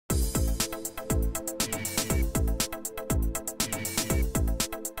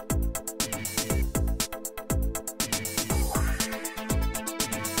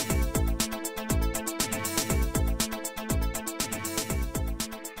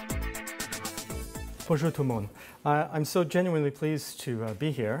Bonjour tout le monde. I'm so genuinely pleased to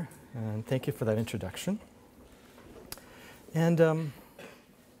be here, and thank you for that introduction. And I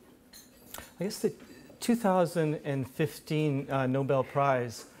guess the 2015 Nobel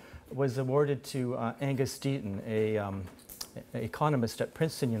Prize was awarded to Angus Deaton, an economist at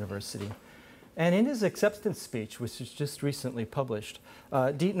Princeton University. And in his acceptance speech, which was just recently published,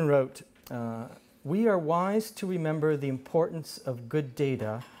 Deaton wrote, "We are wise to remember the importance of good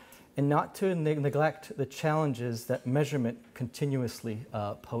data and not to neglect the challenges that measurement continuously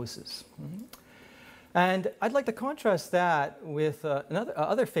poses." And I'd like to contrast that with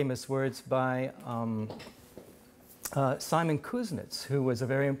other famous words by Simon Kuznets, who was a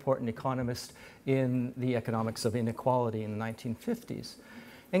very important economist in the economics of inequality in the 1950s.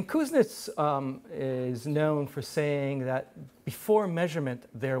 And Kuznets is known for saying that before measurement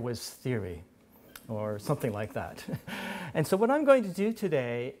there was theory, or something like that. And so what I'm going to do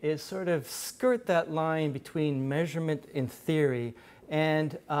today is sort of skirt that line between measurement and theory,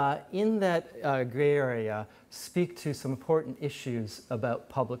 and in that gray area, speak to some important issues about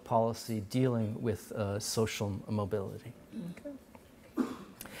public policy dealing with social mobility. Okay.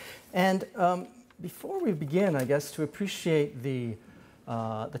 And before we begin, I guess, to appreciate the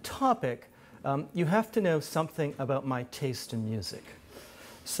topic, you have to know something about my taste in music.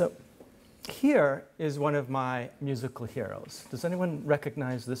 So here is one of my musical heroes. Does anyone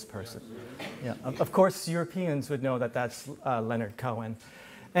recognize this person? Yeah, of course, Europeans would know that that's Leonard Cohen.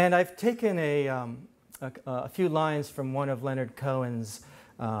 And I've taken a few lines from one of Leonard Cohen's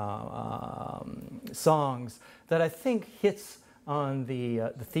songs that I think hits on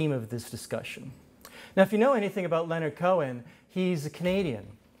the theme of this discussion. Now, if you know anything about Leonard Cohen, he's a Canadian,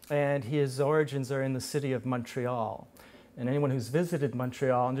 and his origins are in the city of Montreal. And anyone who's visited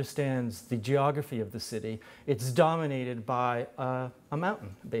Montreal understands the geography of the city. It's dominated by a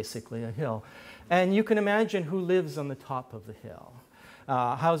mountain, basically, a hill. And you can imagine who lives on the top of the hill.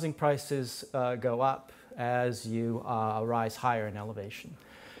 Housing prices go up as you rise higher in elevation.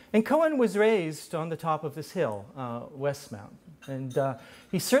 And Cohen was raised on the top of this hill, Westmount. And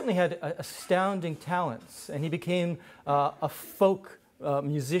he certainly had astounding talents. And he became a folk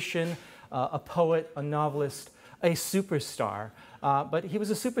musician, a poet, a novelist, a superstar, but he was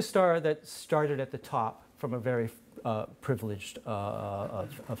a superstar that started at the top from a very privileged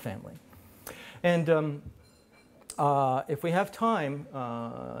family. And if we have time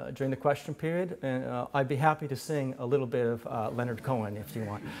during the question period, I'd be happy to sing a little bit of Leonard Cohen if you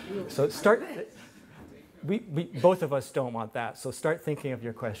want. So start. We both of us don't want that, so start thinking of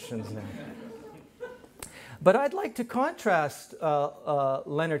your questions now. But I'd like to contrast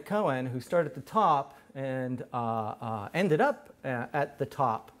Leonard Cohen, who started at the top and ended up at the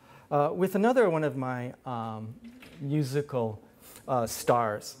top, with another one of my musical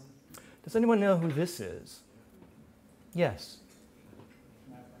stars. Does anyone know who this is? Yes.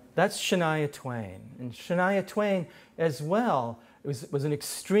 That's Shania Twain. And Shania Twain as well is an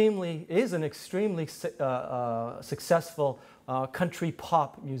extremely successful country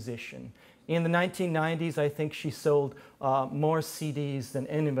pop musician. In the 1990s, I think she sold more CDs than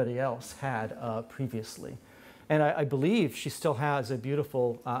anybody else had previously. And I believe she still has a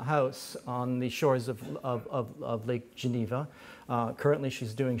beautiful house on the shores of Lake Geneva. Currently,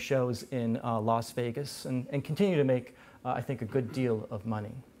 she's doing shows in Las Vegas and continue to make, I think, a good deal of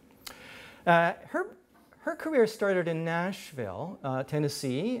money. Her career started in Nashville,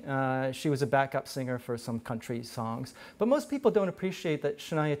 Tennessee. She was a backup singer for some country songs. But most people don't appreciate that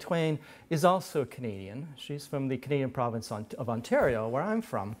Shania Twain is also Canadian. She's from the Canadian province of Ontario, where I'm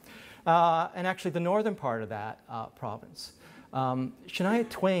from, and actually the northern part of that province. Shania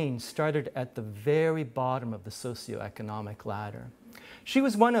Twain started at the very bottom of the socioeconomic ladder. She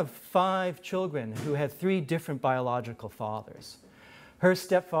was one of 5 children who had 3 different biological fathers. Her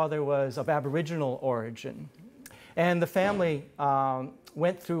stepfather was of Aboriginal origin, and the family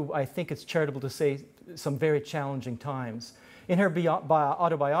went through, I think it's charitable to say, some very challenging times. In her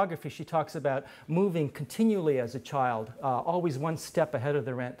autobiography, she talks about moving continually as a child, always one step ahead of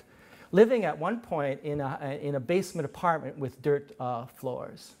the rent, living at one point in a basement apartment with dirt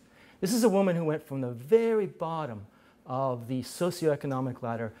floors. This is a woman who went from the very bottom of the socioeconomic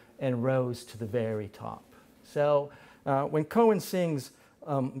ladder and rose to the very top. So when Cohen sings,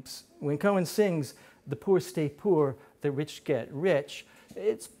 "The poor stay poor, the rich get rich,"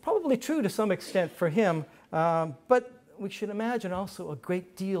 it's probably true to some extent for him, but we should imagine also a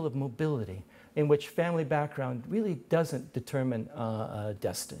great deal of mobility in which family background really doesn't determine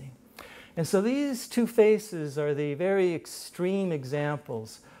destiny. And so these two faces are the very extreme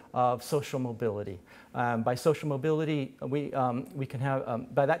examples of social mobility. By social mobility, we can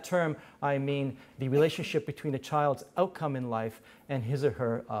have, by that term, I mean the relationship between a child's outcome in life and his or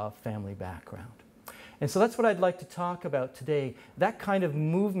her family background. And so that's what I'd like to talk about today, that kind of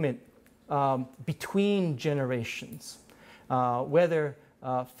movement between generations, whether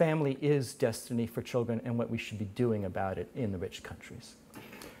family is destiny for children and what we should be doing about it in the rich countries.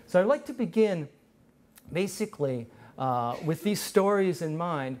 So I'd like to begin basically with these stories in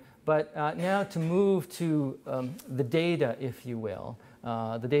mind, but now to move to the data, if you will,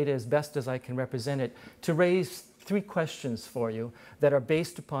 the data as best as I can represent it, to raise three questions for you that are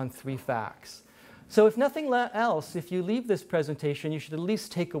based upon three facts. So if nothing else, if you leave this presentation, you should at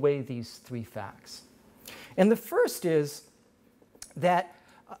least take away these three facts. And the first is that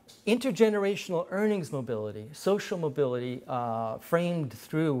intergenerational earnings mobility, social mobility framed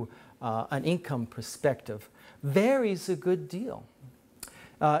through an income perspective, varies a good deal.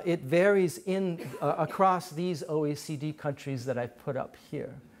 It varies across these OECD countries that I've put up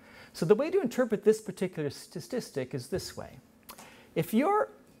here. So the way to interpret this particular statistic is this way. If your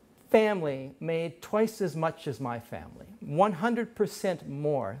family made twice as much as my family, 100%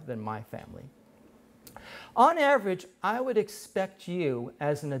 more than my family, on average, I would expect you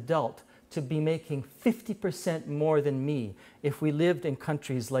as an adult to be making 50% more than me if we lived in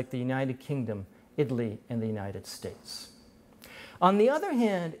countries like the United Kingdom, Italy, and the United States. On the other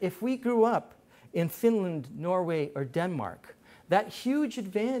hand, if we grew up in Finland, Norway, or Denmark, that huge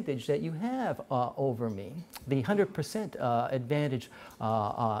advantage that you have over me, the 100% advantage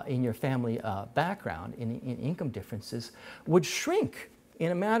in your family background, in income differences, would shrink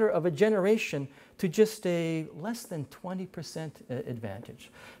in a matter of a generation to just a less than 20% advantage.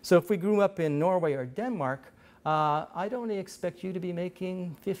 So if we grew up in Norway or Denmark, I'd only expect you to be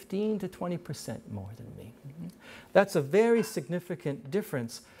making 15 to 20% more than me. That's a very significant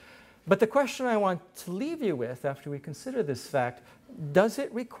difference. But the question I want to leave you with after we consider this fact, does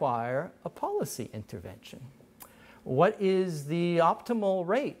it require a policy intervention? What is the optimal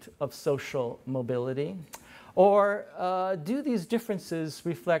rate of social mobility? Or do these differences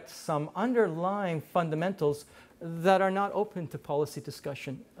reflect some underlying fundamentals that are not open to policy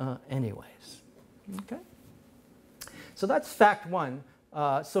discussion anyways? Okay? So that's fact one,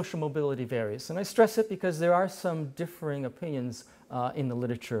 social mobility varies. And I stress it because there are some differing opinions in the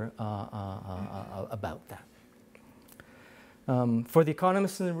literature about that. For the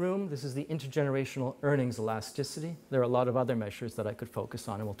economists in the room, this is the intergenerational earnings elasticity. There are a lot of other measures that I could focus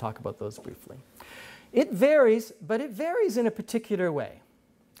on, and we'll talk about those briefly. It varies, but it varies in a particular way.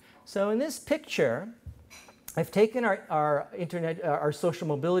 So in this picture, I've taken our social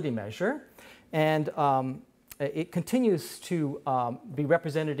mobility measure, and it continues to be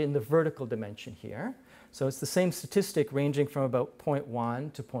represented in the vertical dimension here. So it's the same statistic ranging from about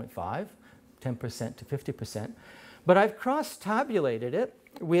 0.1 to 0.5, 10% to 50%. But I've cross-tabulated it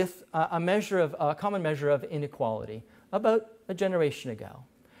with a common measure of inequality about a generation ago.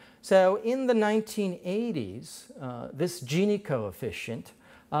 So in the 1980s, this Gini coefficient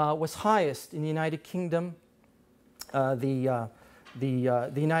was highest in the United Kingdom, the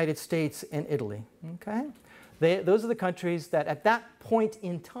United States, and Italy. Okay? Those are the countries that at that point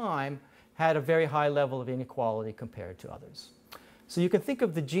in time had a very high level of inequality compared to others. So you can think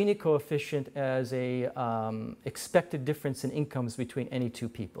of the Gini coefficient as an expected difference in incomes between any two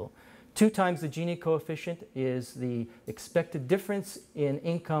people. 2 times the Gini coefficient is the expected difference in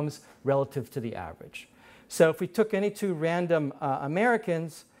incomes relative to the average. So if we took any two random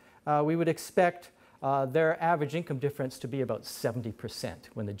Americans, we would expect their average income difference to be about 70%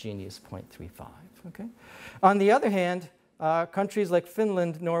 when the Gini is 0.35. Okay? On the other hand, countries like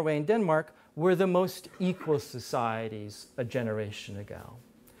Finland, Norway, and Denmark were the most equal societies a generation ago.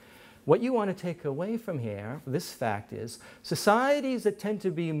 What you want to take away from here, this fact is, societies that tend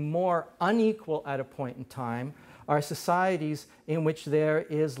to be more unequal at a point in time are societies in which there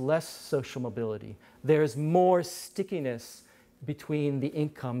is less social mobility. There's more stickiness between the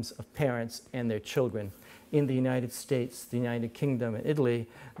incomes of parents and their children in the United States, the United Kingdom, and Italy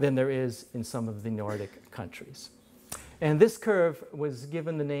than there is in some of the Nordic countries. And this curve was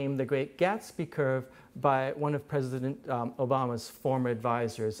given the name the Great Gatsby curve by one of President Obama's former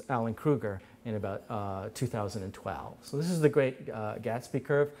advisors, Alan Kruger, in about 2012. So this is the Great Gatsby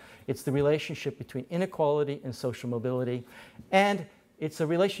curve. It's the relationship between inequality and social mobility. And it's a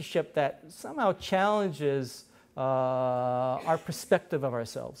relationship that somehow challenges our perspective of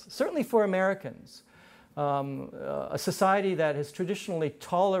ourselves. Certainly for Americans, a society that has traditionally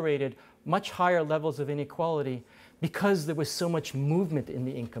tolerated much higher levels of inequality because there was so much movement in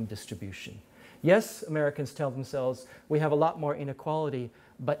the income distribution. Yes, Americans tell themselves we have a lot more inequality,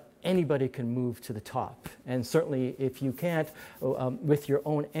 but anybody can move to the top. And certainly if you can't, with your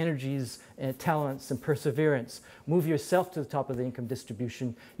own energies and talents and perseverance, move yourself to the top of the income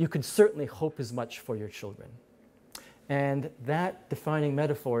distribution, you can certainly hope as much for your children. And that defining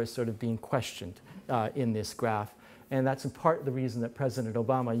metaphor is sort of being questioned in this graph. And that's in part the reason that President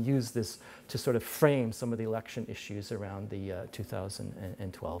Obama used this to sort of frame some of the election issues around the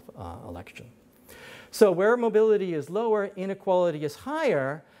 2012 election. So where mobility is lower, inequality is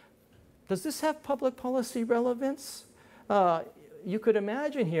higher. Does this have public policy relevance? You could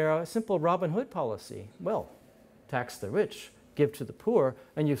imagine here a simple Robin Hood policy. Well, tax the rich, give to the poor,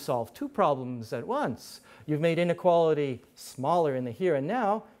 and you've solved two problems at once. You've made inequality smaller in the here and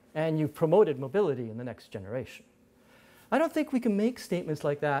now, and you've promoted mobility in the next generation. I don't think we can make statements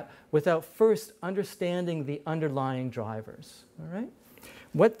like that without first understanding the underlying drivers. All right?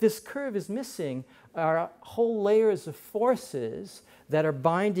 What this curve is missing are whole layers of forces that are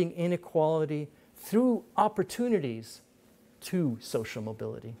binding inequality through opportunities to social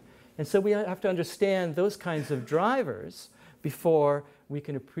mobility. And so we have to understand those kinds of drivers before we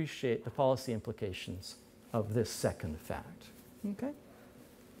can appreciate the policy implications of this second fact. Okay?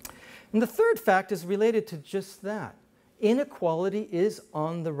 And the third fact is related to just that. Inequality is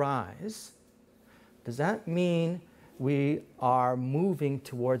on the rise. Does that mean we are moving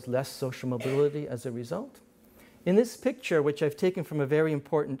towards less social mobility as a result? In this picture, which I've taken from a very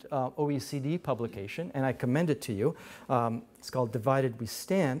important OECD publication, and I commend it to you, it's called Divided We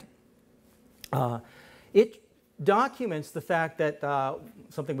Stand. It documents the fact that,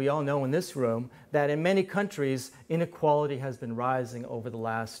 something we all know in this room, that in many countries, inequality has been rising over the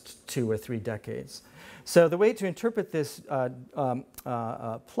last 2 or 3 decades. So the way to interpret this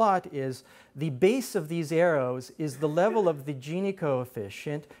plot is the base of these arrows is the level of the Gini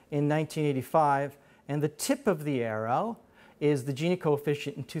coefficient in 1985, and the tip of the arrow is the Gini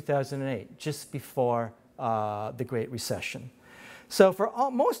coefficient in 2008, just before the Great Recession. So for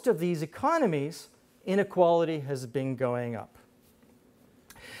most of these economies, inequality has been going up.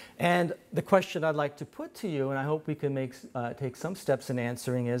 And the question I'd like to put to you, and I hope we can take some steps in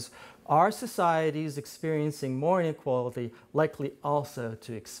answering, is, are societies experiencing more inequality likely also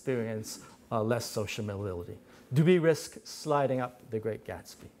to experience less social mobility? Do we risk sliding up the Great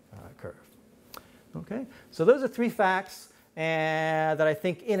Gatsby curve? Okay, so those are 3 facts that I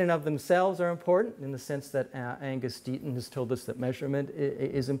think in and of themselves are important, in the sense that Angus Deaton has told us that measurement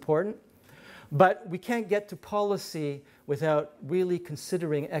is important. But we can't get to policy without really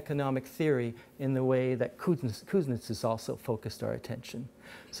considering economic theory in the way that Kuznets has also focused our attention.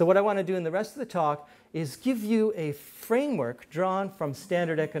 So what I want to do in the rest of the talk is give you a framework drawn from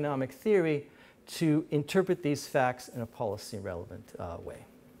standard economic theory to interpret these facts in a policy-relevant way.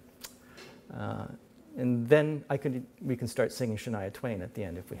 And then we can start singing Shania Twain at the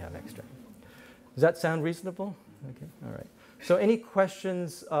end if we have extra. Does that sound reasonable? Okay, all right. So any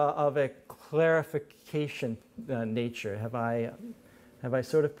questions of a clarification nature? Have I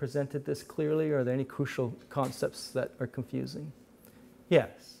sort of presented this clearly, or are there any crucial concepts that are confusing?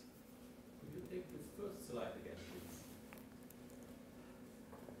 Yes? Could you take this first slide again, please?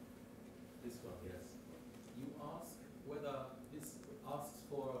 This one, yes. You ask whether this asks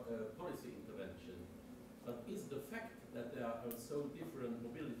for a policy intervention, but is the fact that there are so different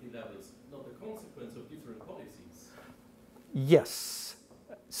mobility levels not a consequence of different policies? Yes.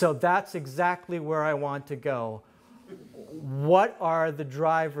 So that's exactly where I want to go. What are the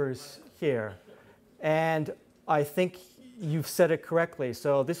drivers here? And I think you've said it correctly.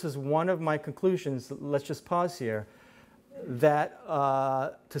 So this is one of my conclusions. Let's just pause here. That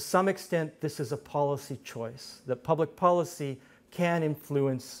to some extent, this is a policy choice. That public policy can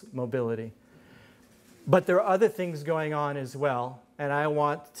influence mobility. But there are other things going on as well, and I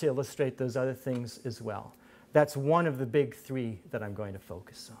want to illustrate those other things as well. That's one of the big 3 that I'm going to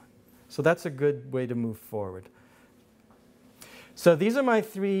focus on. So that's a good way to move forward. So these are my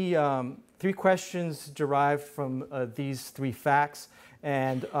 3 questions derived from these 3 facts.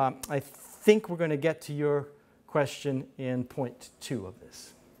 And I think we're going to get to your question in point 2 of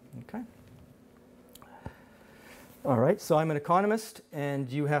this. Okay? All right, so I'm an economist, and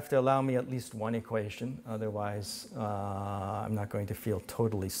you have to allow me at least one equation. Otherwise, I'm not going to feel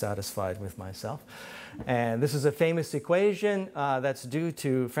totally satisfied with myself. And this is a famous equation that's due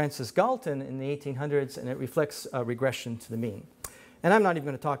to Francis Galton in the 1800s, and it reflects a regression to the mean. And I'm not even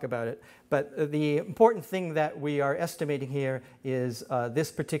going to talk about it, but the important thing that we are estimating here is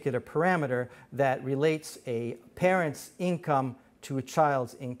this particular parameter that relates a parent's income to a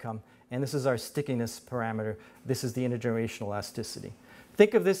child's income. And this is our stickiness parameter. This is the intergenerational elasticity.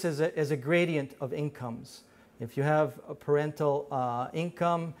 Think of this as a gradient of incomes. If you have a parental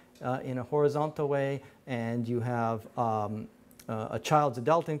income in a horizontal way, and you have a child's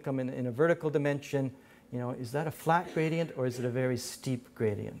adult income in a vertical dimension, you know, is that a flat gradient or is it a very steep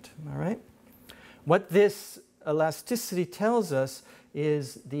gradient? All right? What this elasticity tells us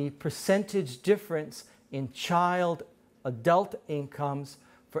is the percentage difference in child adult incomes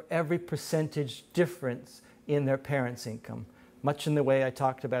for every percentage difference in their parents' income. Much in the way I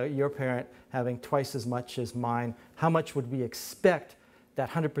talked about your parent having twice as much as mine, how much would we expect that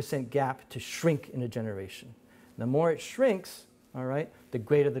 100% gap to shrink in a generation? The more it shrinks, all right, the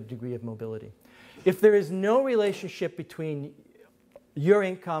greater the degree of mobility. If there is no relationship between your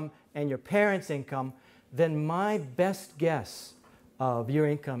income and your parents' income, then my best guess of your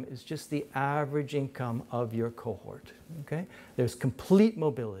income is just the average income of your cohort. Okay? There's complete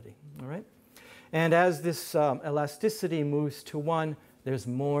mobility. All right? And as this elasticity moves to 1, there's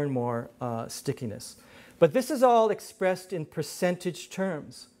more and more stickiness. But this is all expressed in percentage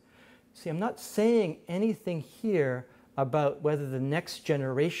terms. See, I'm not saying anything here about whether the next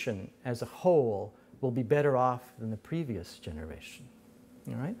generation as a whole will be better off than the previous generation.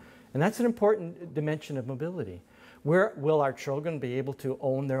 All right? And that's an important dimension of mobility. Will our children be able to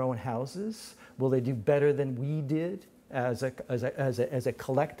own their own houses? Will they do better than we did as a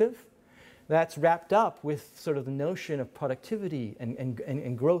collective? That's wrapped up with sort of the notion of productivity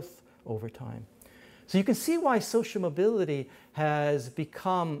and growth over time. So you can see why social mobility has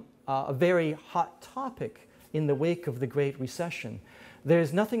become a very hot topic in the wake of the Great Recession.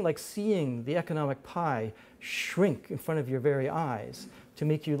 There's nothing like seeing the economic pie shrink in front of your very eyes to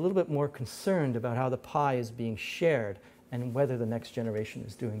make you a little bit more concerned about how the pie is being shared and whether the next generation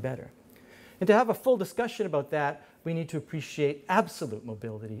is doing better. And to have a full discussion about that, we need to appreciate absolute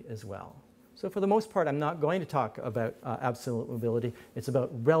mobility as well. So for the most part, I'm not going to talk about absolute mobility. It's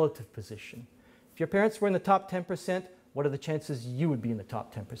about relative position. If your parents were in the top 10%, what are the chances you would be in the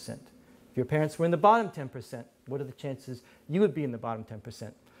top 10%? If your parents were in the bottom 10%, what are the chances you would be in the bottom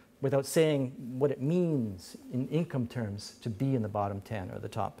 10%? Without saying what it means in income terms to be in the bottom 10 or the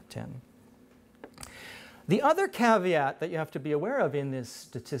top 10. The other caveat that you have to be aware of in this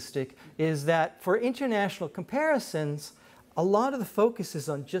statistic is that for international comparisons, a lot of the focus is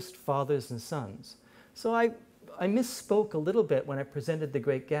on just fathers and sons. So I misspoke a little bit when I presented the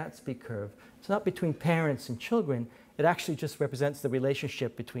Great Gatsby curve. It's not between parents and children. It actually just represents the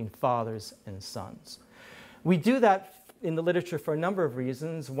relationship between fathers and sons. We do that in the literature for a number of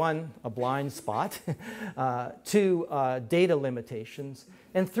reasons. 1, a blind spot. 2, data limitations.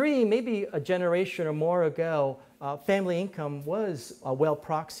 And 3, maybe a generation or more ago, family income was well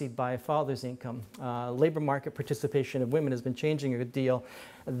proxied by father's income. Labor market participation of women has been changing a good deal.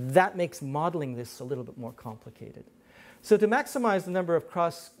 That makes modeling this a little bit more complicated. So to maximize the number of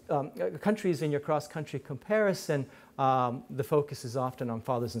countries in your cross-country comparison, the focus is often on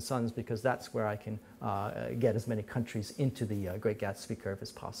fathers and sons because that's where I can get as many countries into the Great Gatsby curve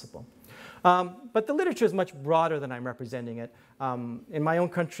as possible. But the literature is much broader than I'm representing it. In my own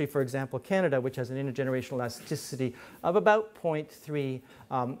country, for example, Canada, which has an intergenerational elasticity of about 0.3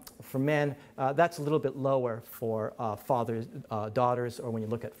 for men, that's a little bit lower for fathers, daughters, or when you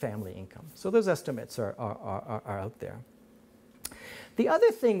look at family income. So those estimates are out there. The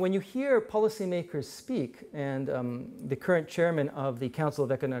other thing, when you hear policymakers speak, and the current chairman of the Council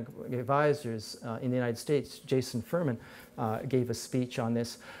of Economic Advisors in the United States, Jason Furman, gave a speech on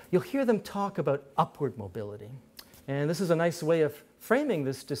this, you'll hear them talk about upward mobility. And this is a nice way of framing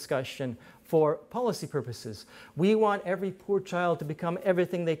this discussion for policy purposes. We want every poor child to become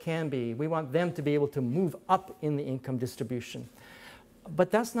everything they can be. We want them to be able to move up in the income distribution.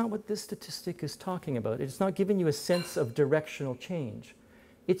 But that's not what this statistic is talking about. It's not giving you a sense of directional change.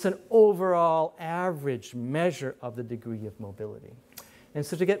 It's an overall average measure of the degree of mobility. And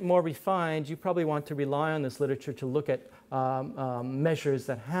so to get more refined, you probably want to rely on this literature to look at measures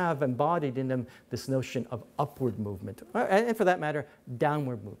that have embodied in them this notion of upward movement, and for that matter,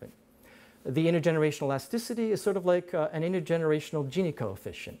 downward movement. The intergenerational elasticity is sort of like an intergenerational Gini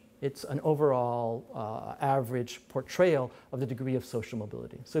coefficient. It's an overall average portrayal of the degree of social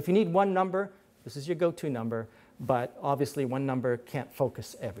mobility. So if you need one number, this is your go-to number, but obviously one number can't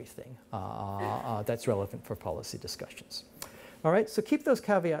focus everything that's relevant for policy discussions. All right, so keep those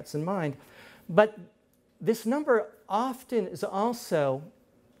caveats in mind. But this number often is also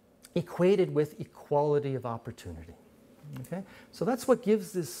equated with equality of opportunity. Okay? So that's what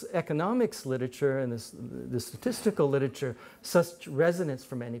gives this economics literature and this statistical literature such resonance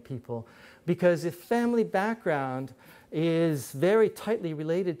for many people, because if family background is very tightly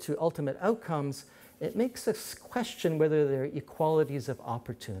related to ultimate outcomes, it makes us question whether there are equalities of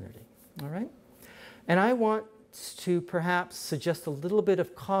opportunity. All right? And I want to perhaps suggest a little bit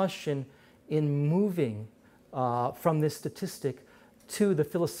of caution in moving from this statistic to the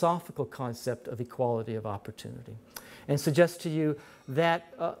philosophical concept of equality of opportunity, and suggest to you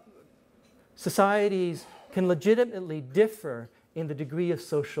that societies can legitimately differ in the degree of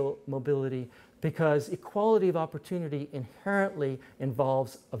social mobility because equality of opportunity inherently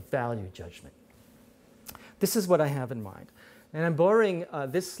involves a value judgment. This is what I have in mind. And I'm borrowing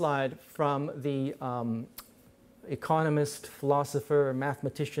this slide from the economist, philosopher,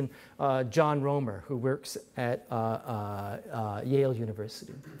 mathematician John Romer, who works at Yale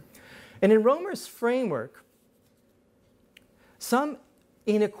University. And in Romer's framework, some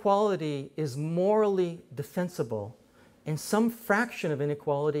inequality is morally defensible and some fraction of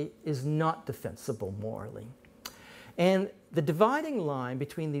inequality is not defensible morally. And the dividing line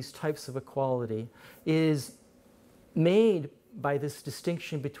between these types of equality is made by this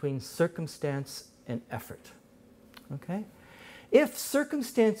distinction between circumstance and effort. Okay? If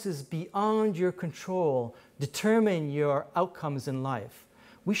circumstances beyond your control determine your outcomes in life,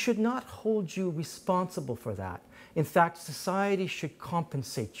 we should not hold you responsible for that. In fact, society should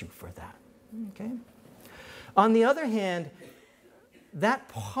compensate you for that. Okay? On the other hand, that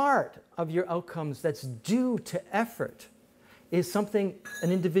part of your outcomes that's due to effort is something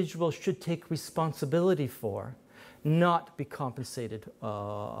an individual should take responsibility for, not be compensated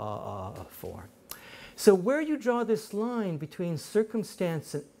for. So where you draw this line between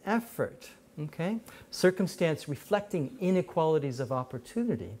circumstance and effort, okay, circumstance reflecting inequalities of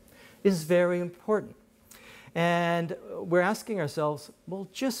opportunity, is very important. And we're asking ourselves, well,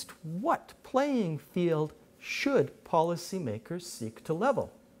 just what playing field should policymakers seek to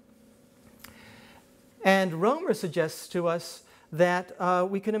level? And Romer suggests to us that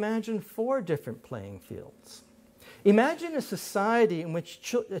we can imagine 4 different playing fields. Imagine a society in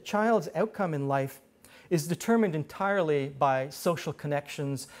which a child's outcome in life is determined entirely by social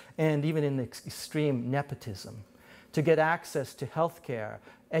connections and even in extreme nepotism. To get access to healthcare,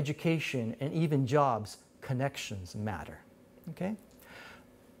 education, and even jobs, connections matter. Okay?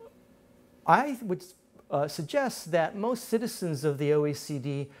 I would suggest that most citizens of the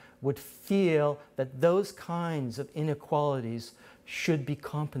OECD would feel that those kinds of inequalities should be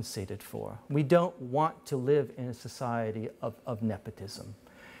compensated for. We don't want to live in a society of nepotism.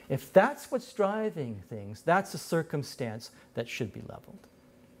 If that's what's driving things, that's a circumstance that should be leveled.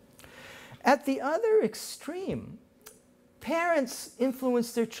 At the other extreme, parents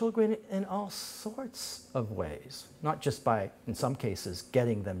influence their children in all sorts of ways, not just by, in some cases,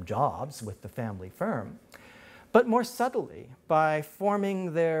 getting them jobs with the family firm, but more subtly by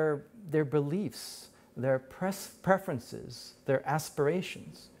forming their beliefs, their preferences, their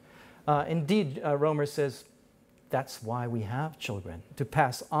aspirations. Indeed, Romer says, that's why we have children, to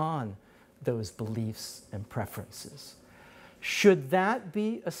pass on those beliefs and preferences. Should that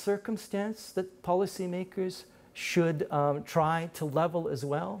be a circumstance that policymakers should try to level as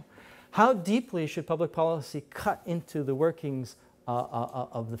well? How deeply should public policy cut into the workings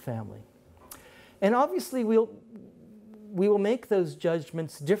of the family? And obviously, we will make those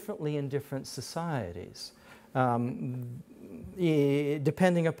judgments differently in different societies,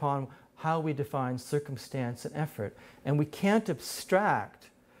 depending upon how we define circumstance and effort. And we can't abstract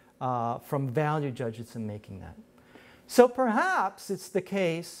from value judgments in making that. So perhaps it's the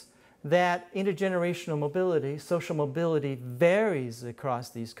case that intergenerational mobility, social mobility, varies across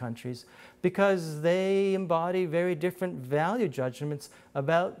these countries because they embody very different value judgments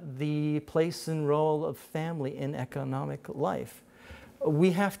about the place and role of family in economic life.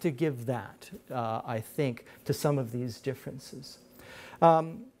 We have to give that, I think, to some of these differences.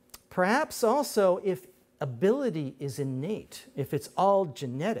 Perhaps also if ability is innate, if it's all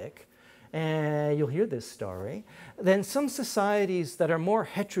genetic, and you'll hear this story, then some societies that are more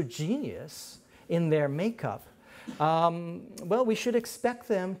heterogeneous in their makeup, well, we should expect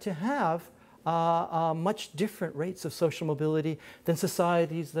them to have much different rates of social mobility than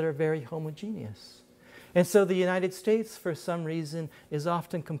societies that are very homogeneous. And so the United States, for some reason, is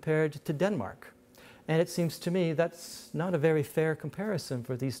often compared to Denmark. And it seems to me that's not a very fair comparison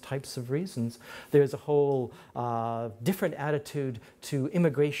for these types of reasons. There's a whole different attitude to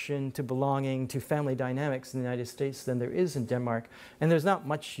immigration, to belonging, to family dynamics in the United States than there is in Denmark. And there's not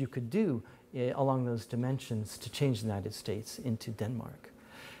much you could do along those dimensions to change the United States into Denmark.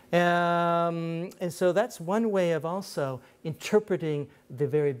 And so that's one way of also interpreting the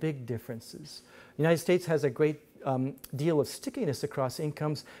very big differences. The United States has a great deal of stickiness across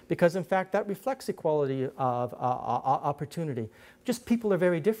incomes because, in fact, that reflects equality of opportunity. Just people are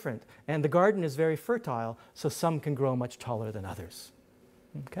very different, and the garden is very fertile, so some can grow much taller than others.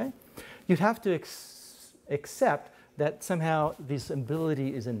 Okay? You'd have to accept that somehow this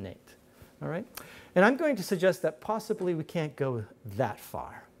ability is innate. All right? And I'm going to suggest that possibly we can't go that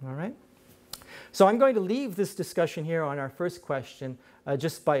far. All right? So I'm going to leave this discussion here on our first question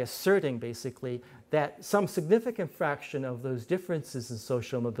just by asserting, basically, that some significant fraction of those differences in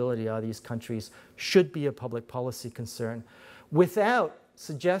social mobility of these countries should be a public policy concern, without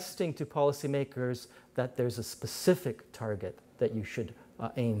suggesting to policymakers that there's a specific target that you should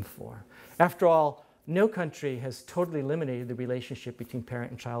aim for. After all, no country has totally eliminated the relationship between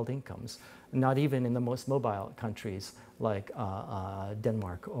parent and child incomes, not even in the most mobile countries like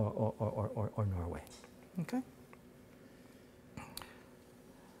Denmark or Norway. Okay?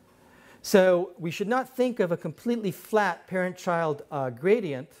 So we should not think of a completely flat parent-child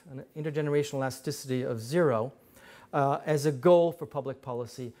gradient, an intergenerational elasticity of 0, as a goal for public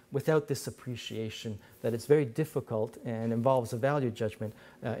policy without this appreciation that it's very difficult and involves a value judgment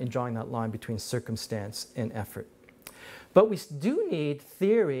in drawing that line between circumstance and effort. But we do need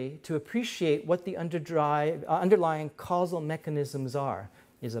theory to appreciate what the underlying causal mechanisms are.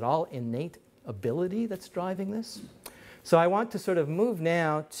 Is it all innate ability that's driving this? So I want to sort of move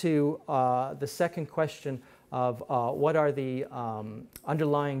now to the second question of what are the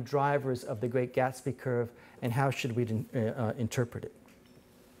underlying drivers of the Great Gatsby curve and how should we interpret it.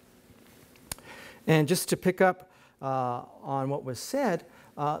 And just to pick up on what was said,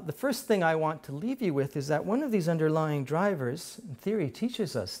 the first thing I want to leave you with is that one of these underlying drivers, and theory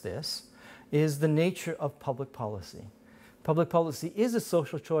teaches us this, is the nature of public policy. Public policy is a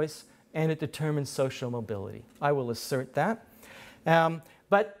social choice and it determines social mobility. I will assert that.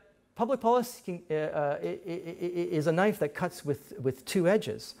 But public policy is a knife that cuts with two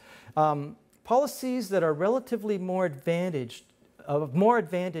edges. Policies that are relatively more advantage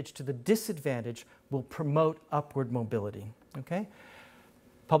to the disadvantage will promote upward mobility. Okay?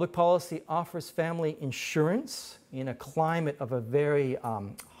 Public policy offers family insurance in a climate of a very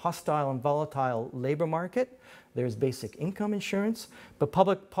hostile and volatile labor market. There's basic income insurance, but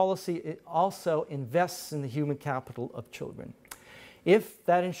public policy also invests in the human capital of children. If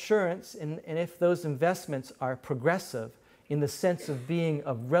that insurance and if those investments are progressive in the sense of being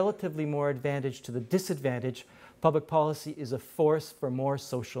of relatively more advantage to the disadvantage, public policy is a force for more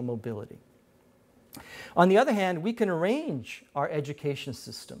social mobility. On the other hand, we can arrange our education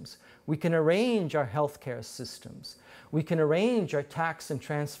systems. We can arrange our healthcare systems. We can arrange our tax and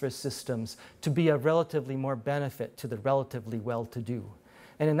transfer systems to be of relatively more benefit to the relatively well-to-do.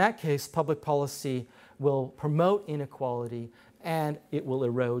 And in that case, public policy will promote inequality and it will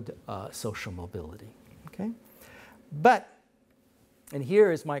erode social mobility. Okay? But, and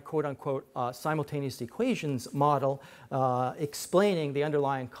here is my quote-unquote simultaneous equations model explaining the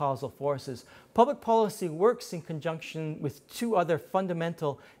underlying causal forces. Public policy works in conjunction with two other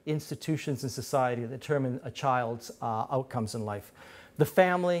fundamental institutions in society that determine a child's outcomes in life: the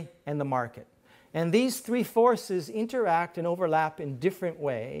family and the market. And these three forces interact and overlap in different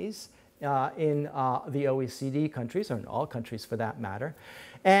ways in the OECD countries, or in all countries for that matter.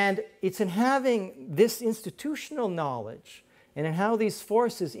 And it's in having this institutional knowledge and in how these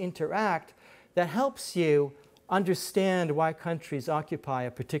forces interact that helps you understand why countries occupy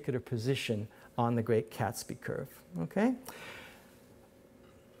a particular position on the Great Gatsby curve. Okay?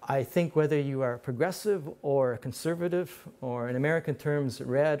 I think whether you are progressive or conservative, or in American terms,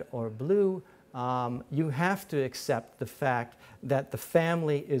 red or blue, you have to accept the fact that the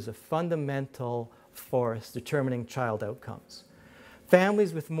family is a fundamental force determining child outcomes.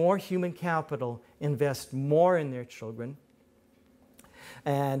 Families with more human capital invest more in their children,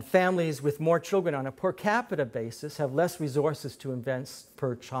 and families with more children on a per capita basis have less resources to invest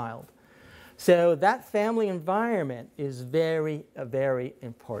per child. So that family environment is very, very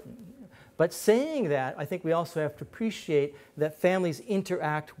important. But saying that, I think we also have to appreciate that families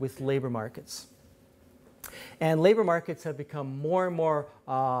interact with labor markets. And labor markets have become more and more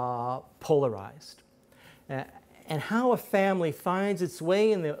polarized. And how a family finds its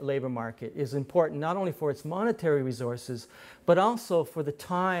way in the labor market is important not only for its monetary resources, but also for the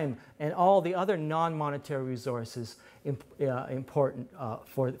time and all the other non-monetary resources important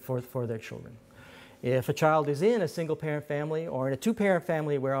for their children. If a child is in a single-parent family or in a two-parent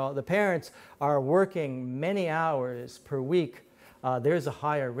family where all the parents are working many hours per week, there's a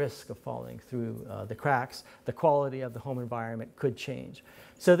higher risk of falling through the cracks. The quality of the home environment could change.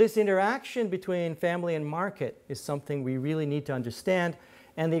 So this interaction between family and market is something we really need to understand,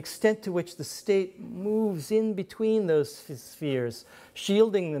 and the extent to which the state moves in between those spheres,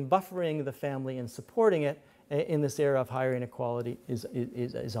 shielding and buffering the family and supporting it in this era of higher inequality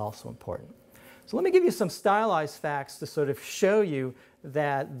is also important. So let me give you some stylized facts to sort of show you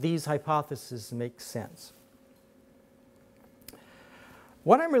that these hypotheses make sense.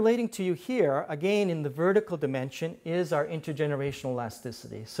 What I'm relating to you here, again in the vertical dimension, is our intergenerational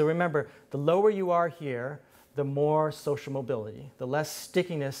elasticity. So remember, the lower you are here, the more social mobility, the less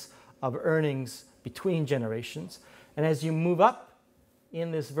stickiness of earnings between generations. And as you move up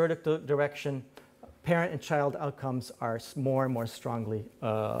in this vertical direction, parent and child outcomes are more and more strongly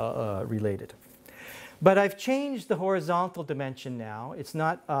related. But I've changed the horizontal dimension now. It's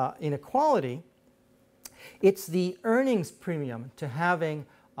not inequality. It's the earnings premium to having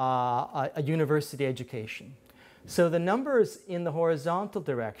a university education. So the numbers in the horizontal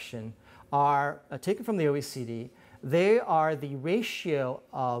direction are taken from the OECD. They are the ratio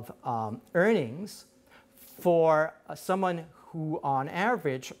of earnings for someone who on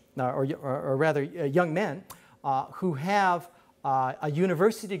average, or rather young men, who have a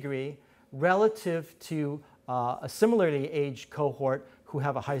university degree relative to a similarly aged cohort who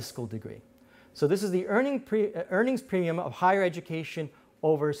have a high school degree. So this is the earnings premium of higher education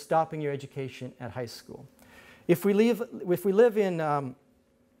over stopping your education at high school. If we live in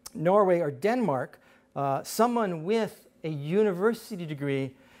Norway or Denmark, someone with a university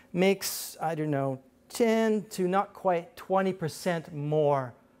degree makes, I don't know, 10 to not quite 20%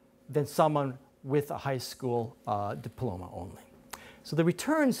 more than someone with a high school diploma only. So the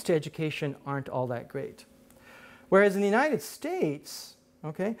returns to education aren't all that great. Whereas in the United States,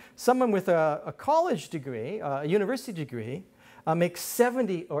 okay, someone with a college degree, a university degree, makes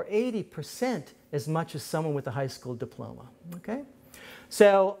 70 or 80% as much as someone with a high school diploma. Okay?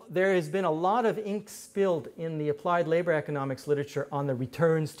 So there has been a lot of ink spilled in the applied labor economics literature on the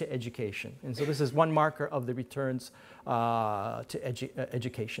returns to education. And so this is one marker of the returns to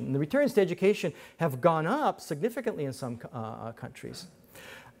education. And the returns to education have gone up significantly in some countries.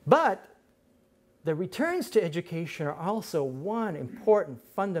 But the returns to education are also one important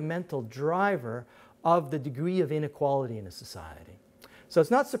fundamental driver of the degree of inequality in a society. So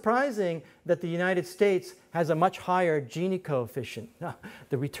it's not surprising that the United States has a much higher Gini coefficient. No,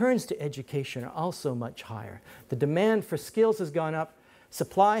 the returns to education are also much higher. The demand for skills has gone up,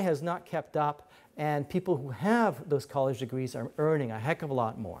 supply has not kept up, and people who have those college degrees are earning a heck of a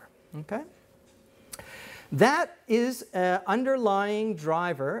lot more. Okay? That is an underlying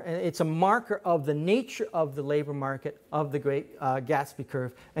driver, and it's a marker of the nature of the labor market, of the great Gatsby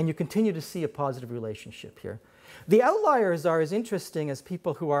curve, and you continue to see a positive relationship here. The outliers are as interesting as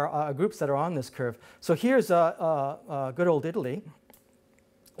people who are groups that are on this curve. So here's good old Italy,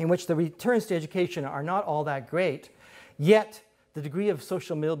 in which the returns to education are not all that great, yet the degree of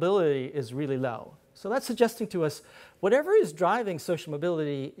social mobility is really low. So that's suggesting to us whatever is driving social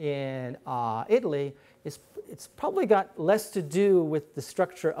mobility in Italy, it's probably got less to do with the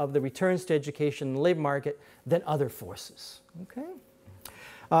structure of the returns to education in the labor market than other forces. Okay?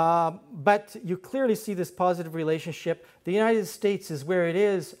 But you clearly see this positive relationship. The United States is where it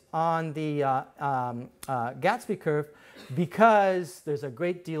is on the Gatsby curve because there's a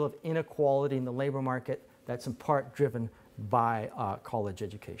great deal of inequality in the labor market that's in part driven by college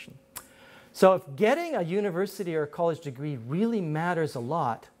education. So if getting a university or a college degree really matters a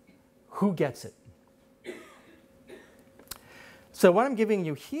lot, who gets it? So what I'm giving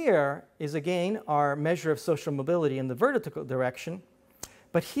you here is, again, our measure of social mobility in the vertical direction.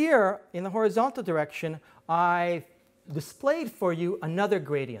 But here, in the horizontal direction, I displayed for you another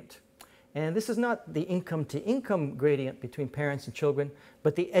gradient. And this is not the income-to-income gradient between parents and children,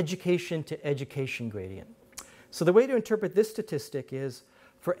 but the education-to-education gradient. So the way to interpret this statistic is,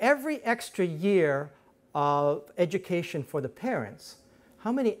 for every extra year of education for the parents,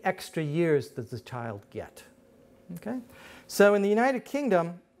 how many extra years does the child get? Okay? So in the United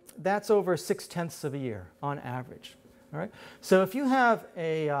Kingdom, that's over 6/10 of a year on average. All right? So if you have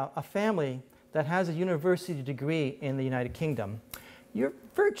a family that has a university degree in the United Kingdom, you're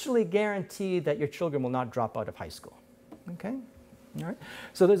virtually guaranteed that your children will not drop out of high school. Okay? All right?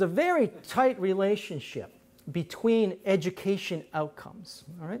 So there's a very tight relationship between education outcomes.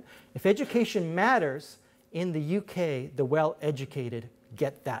 All right? If education matters, in the UK, the well-educated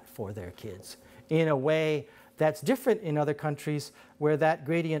get that for their kids in a way that's different in other countries where that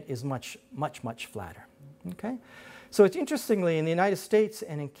gradient is much flatter. Okay? So it's interestingly, in the United States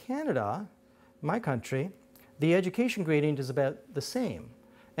and in Canada, my country, the education gradient is about the same.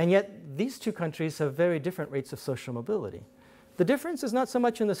 And yet these two countries have very different rates of social mobility. The difference is not so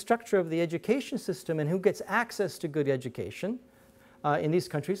much in the structure of the education system and who gets access to good education in these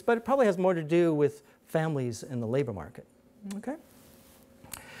countries, but it probably has more to do with families in the labor market. Okay?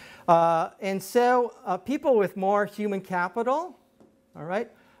 And so people with more human capital, all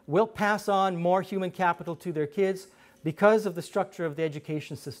right, will pass on more human capital to their kids because of the structure of the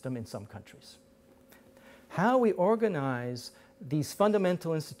education system in some countries. How we organize these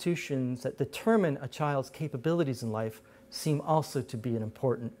fundamental institutions that determine a child's capabilities in life seem also to be an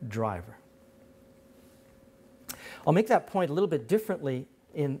important driver. I'll make that point a little bit differently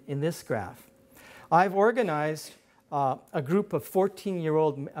in this graph. I've organized a group of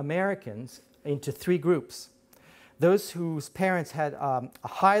 14-year-old Americans into 3 groups. Those whose parents had a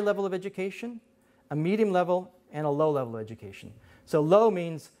high level of education, a medium level, and a low level of education. So low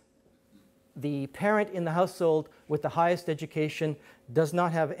means the parent in the household with the highest education does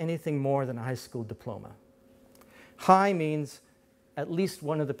not have anything more than a high school diploma. High means at least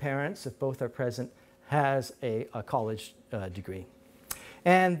one of the parents, if both are present, has a college degree.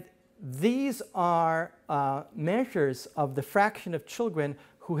 And these are measures of the fraction of children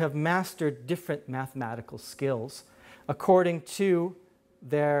who have mastered different mathematical skills according to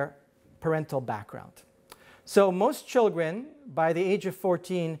their parental background. So most children, by the age of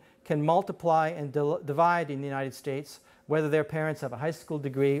 14, can multiply and divide in the United States, whether their parents have a high school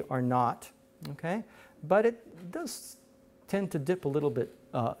degree or not. Okay? But it does tend to dip a little bit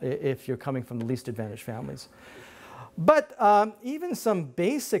if you're coming from the least advantaged families. But even some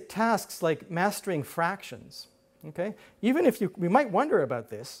basic tasks like mastering fractions, okay? Even if we might wonder about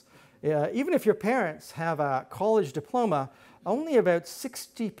this, even if your parents have a college diploma, only about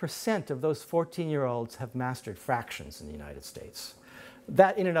 60% of those 14-year-olds have mastered fractions in the United States.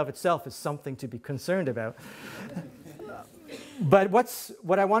 That in and of itself is something to be concerned about. But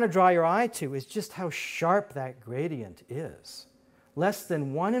what I want to draw your eye to is just how sharp that gradient is. Less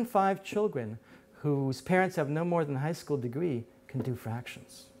than 1 in 5 children whose parents have no more than a high school degree can do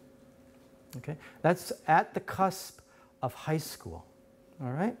fractions. Okay? That's at the cusp of high school.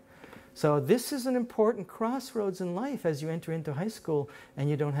 All right? So this is an important crossroads in life as you enter into high school and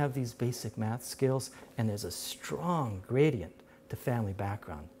you don't have these basic math skills, and there's a strong gradient to family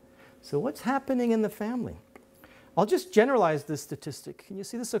background. So what's happening in the family? I'll just generalize this statistic. Can you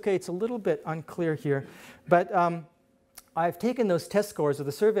see this? Okay, it's a little bit unclear here, but I've taken those test scores, or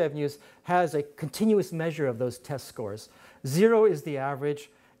the survey I've used has a continuous measure of those test scores. 0 is the average,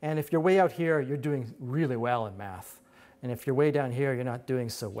 and if you're way out here, you're doing really well in math. And if you're way down here, you're not doing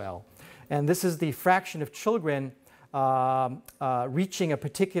so well. And this is the fraction of children reaching a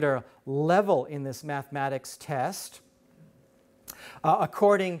particular level in this mathematics test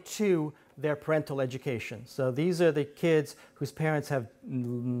according to their parental education. So these are the kids whose parents have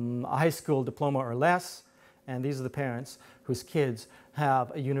a high school diploma or less, and these are the parents whose kids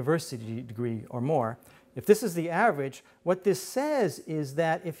have a university degree or more. If this is the average, what this says is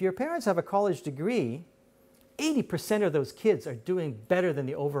that if your parents have a college degree, 80% of those kids are doing better than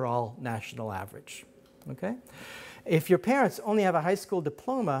the overall national average. Okay? If your parents only have a high school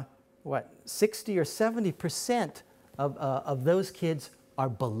diploma, what, 60 or 70% of those kids are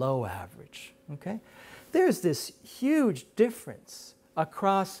below average. Okay? There's this huge difference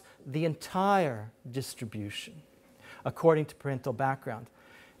across the entire distribution according to parental background.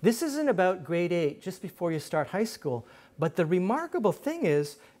 This isn't about grade 8, just before you start high school, but the remarkable thing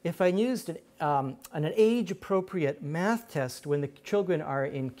is, if I used an age-appropriate math test when the children are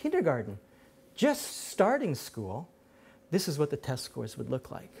in kindergarten, just starting school, this is what the test scores would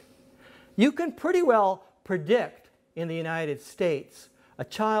look like. You can pretty well predict in the United States a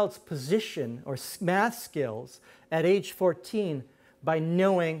child's position or math skills at age 14 by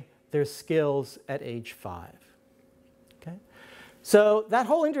knowing their skills at age 5. Okay? So that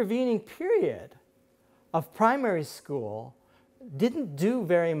whole intervening period of primary school didn't do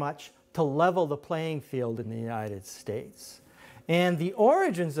very much to level the playing field in the United States. And the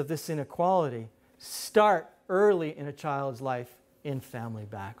origins of this inequality start early in a child's life in family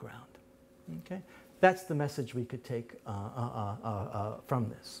background. Okay? That's the message we could take from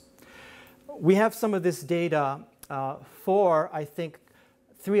this. We have some of this data for, I think,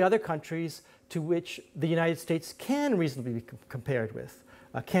 3 other countries to which the United States can reasonably be compared with.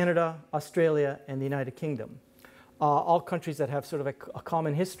 Canada, Australia, and the United Kingdom. All countries that have sort of a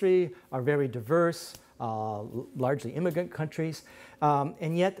common history, are very diverse, largely immigrant countries.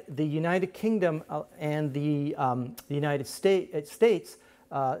 And yet the United Kingdom and the United States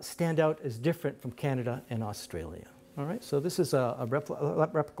stand out as different from Canada and Australia. All right, so this is a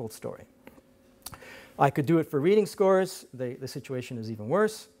replicable story. I could do it for reading scores. The situation is even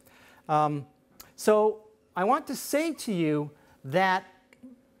worse. So I want to say to you that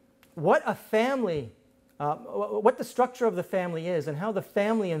what a family, what the structure of the family is and how the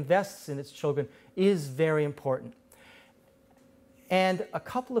family invests in its children is very important. And a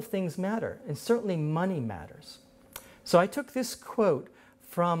couple of things matter, and certainly money matters. So I took this quote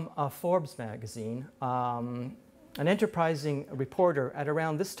from Forbes magazine. An enterprising reporter at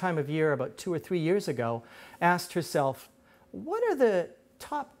around this time of year, about 2 or 3 years ago, asked herself, what are the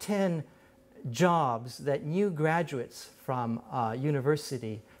top 10 jobs that new graduates from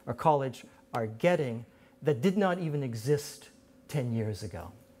university or college are getting that did not even exist 10 years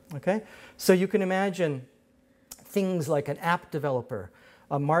ago? Okay? So you can imagine things like an app developer,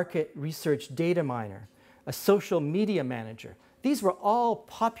 a market research data miner, a social media manager. These were all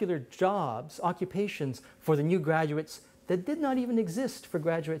popular jobs, occupations for the new graduates that did not even exist for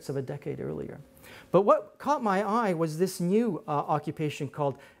graduates of a decade earlier. But what caught my eye was this new occupation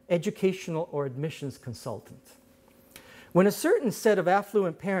called educational or admissions consultant. When a certain set of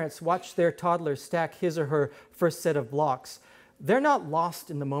affluent parents watch their toddler stack his or her first set of blocks, they're not lost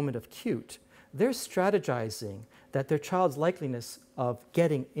in the moment of cute. They're strategizing that their child's likeliness of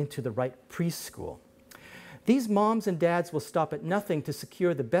getting into the right preschool. These moms and dads will stop at nothing to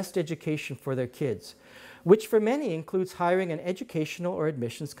secure the best education for their kids, which for many includes hiring an educational or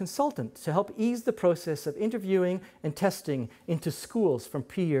admissions consultant to help ease the process of interviewing and testing into schools from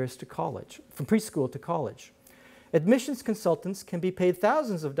preschool to college. Admissions consultants can be paid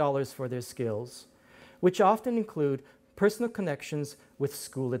thousands of dollars for their skills, which often include personal connections with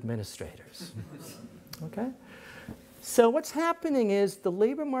school administrators. Okay? So what's happening is the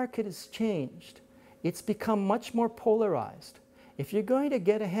labor market has changed. It's become much more polarized. If you're going to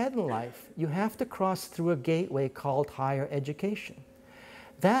get ahead in life, you have to cross through a gateway called higher education.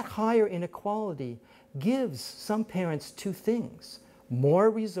 That higher inequality gives some parents two things: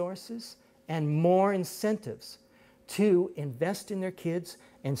 more resources and more incentives to invest in their kids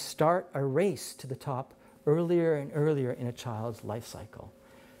and start a race to the top earlier and earlier in a child's life cycle.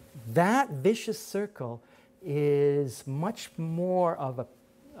 That vicious circle is much more of a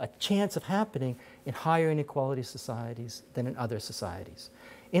chance of happening in higher inequality societies than in other societies.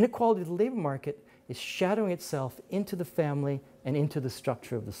 Inequality of the labor market is shadowing itself into the family and into the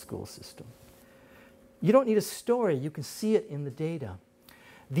structure of the school system. You don't need a story, you can see it in the data.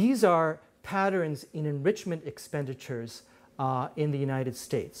 These are patterns in enrichment expenditures in the United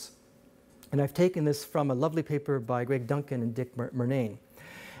States. And I've taken this from a lovely paper by Greg Duncan and Dick Murnane.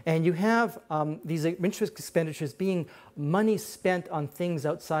 And you have these enrichment expenditures being money spent on things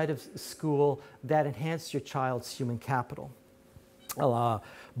outside of school that enhance your child's human capital.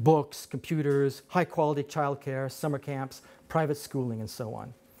 Books, computers, high-quality childcare, summer camps, private schooling, and so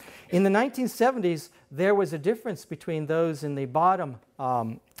on. In the 1970s, there was a difference between those in the bottom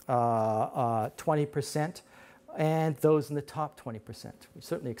 20% and those in the top 20%. We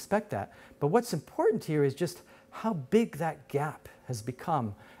certainly expect that. But what's important here is just how big that gap has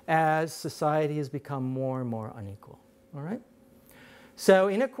become as society has become more and more unequal. All right? So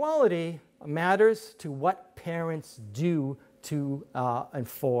inequality matters to what parents do to and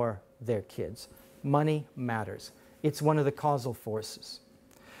for their kids. Money matters. It's one of the causal forces.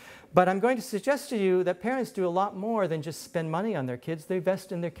 But I'm going to suggest to you that parents do a lot more than just spend money on their kids. They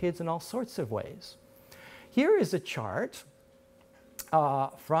invest in their kids in all sorts of ways. Here is a chart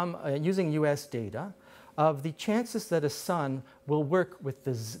from using US data of the chances that a son will work with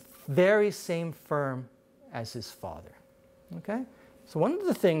the very same firm as his father. Okay? So one of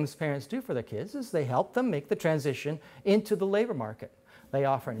the things parents do for their kids is they help them make the transition into the labor market. They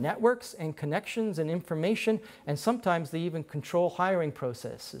offer networks and connections and information, and sometimes they even control hiring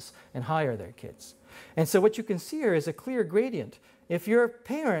processes and hire their kids. And so what you can see here is a clear gradient. If your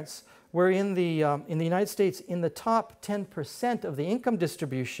parents were in the United States in the top 10% of the income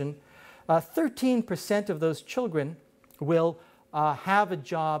distribution, 13% of those children will have a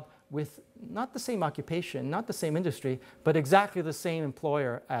job with not the same occupation, not the same industry, but exactly the same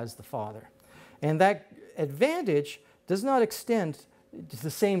employer as the father. And that advantage does not extend to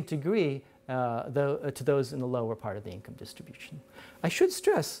the same degree to those in the lower part of the income distribution. I should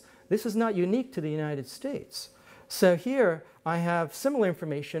stress, this is not unique to the United States. So here I have similar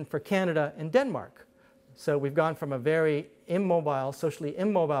information for Canada and Denmark. So we've gone from a very immobile, socially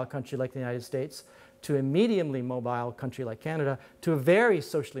immobile country like the United States to a mediumly mobile country like Canada to a very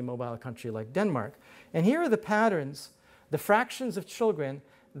socially mobile country like Denmark. And here are the patterns, the fractions of children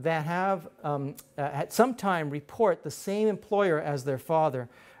that have at some time report the same employer as their father,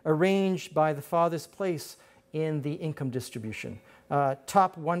 arranged by the father's place in the income distribution.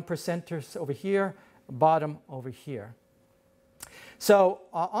 Top 1%ers over here, bottom over here. So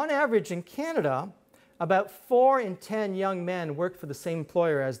on average in Canada, about 4 in 10 young men worked for the same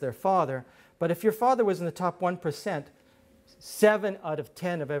employer as their father. But if your father was in the top 1%, 7 out of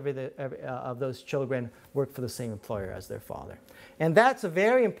 10 of those children worked for the same employer as their father. And that's a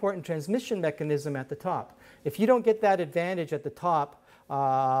very important transmission mechanism at the top. If you don't get that advantage at the top,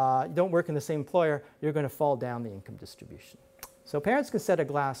 you don't work in the same employer, you're going to fall down the income distribution. So parents can set a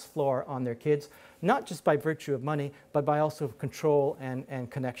glass floor on their kids, not just by virtue of money, but by also control and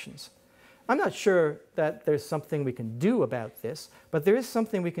connections. I'm not sure that there's something we can do about this, but there is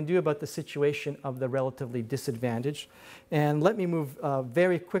something we can do about the situation of the relatively disadvantaged. And let me move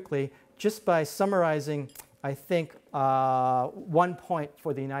very quickly just by summarizing, I think, one point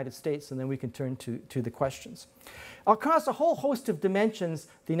for the United States, and then we can turn to the questions. Across a whole host of dimensions,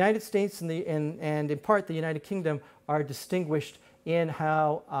 the United States and in part the United Kingdom are distinguished in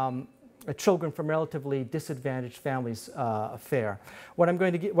how children from relatively disadvantaged families fare. What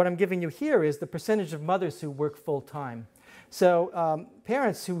I'm giving you here is the percentage of mothers who work full time. So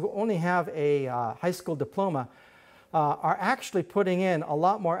parents who only have a high school diploma are actually putting in a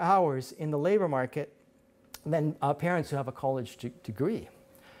lot more hours in the labor market than parents who have a college degree.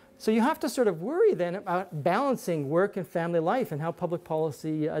 So you have to sort of worry then about balancing work and family life and how public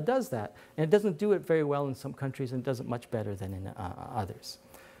policy does that. And it doesn't do it very well in some countries and does it much better than in others.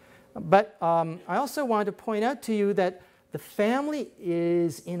 But I also want to point out to you that the family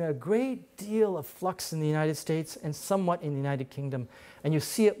is in a great deal of flux in the United States and somewhat in the United Kingdom. And you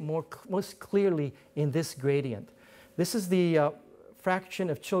see it most clearly in this gradient. This is the fraction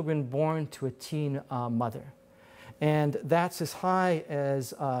of children born to a teen mother. And that's as high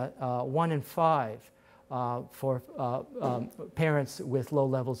as 1 in 5 for parents with low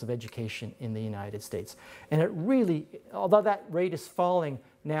levels of education in the United States. And it really, although that rate is falling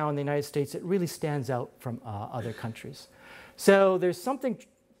now in the United States, it really stands out from other countries. So there's something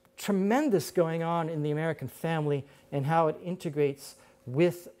tremendous going on in the American family and how it integrates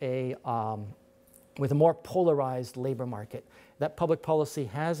with a more polarized labor market that public policy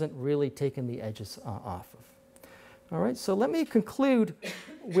hasn't really taken the edges off of. All right, so let me conclude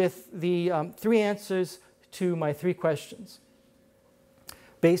with the 3 answers to my 3 questions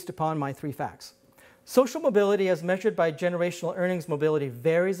based upon my 3 facts. Social mobility as measured by generational earnings mobility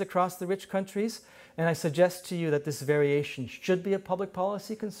varies across the rich countries, and I suggest to you that this variation should be a public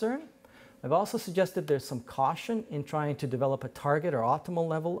policy concern. I've also suggested there's some caution in trying to develop a target or optimal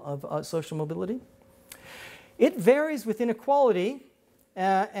level of social mobility. It varies with inequality,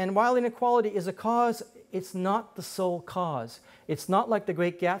 and while inequality is a cause, it's not the sole cause. It's not like the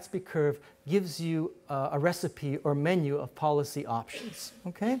Great Gatsby curve gives you a recipe or menu of policy options,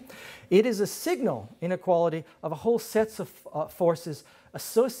 okay? It is a signal, inequality, of a whole set of forces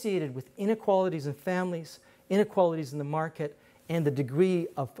associated with inequalities in families, inequalities in the market, and the degree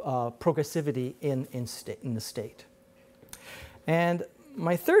of progressivity in the state. And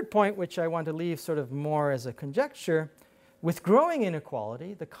my 3rd point, which I want to leave sort of more as a conjecture, with growing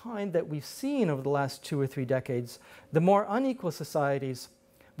inequality, the kind that we've seen over the last 2 or 3 decades, the more unequal societies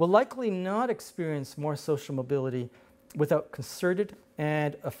will likely not experience more social mobility without concerted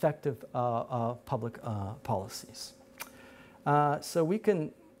and effective public policies. So we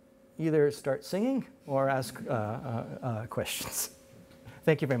can either start singing or ask questions.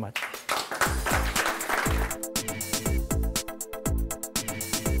 Thank you very much.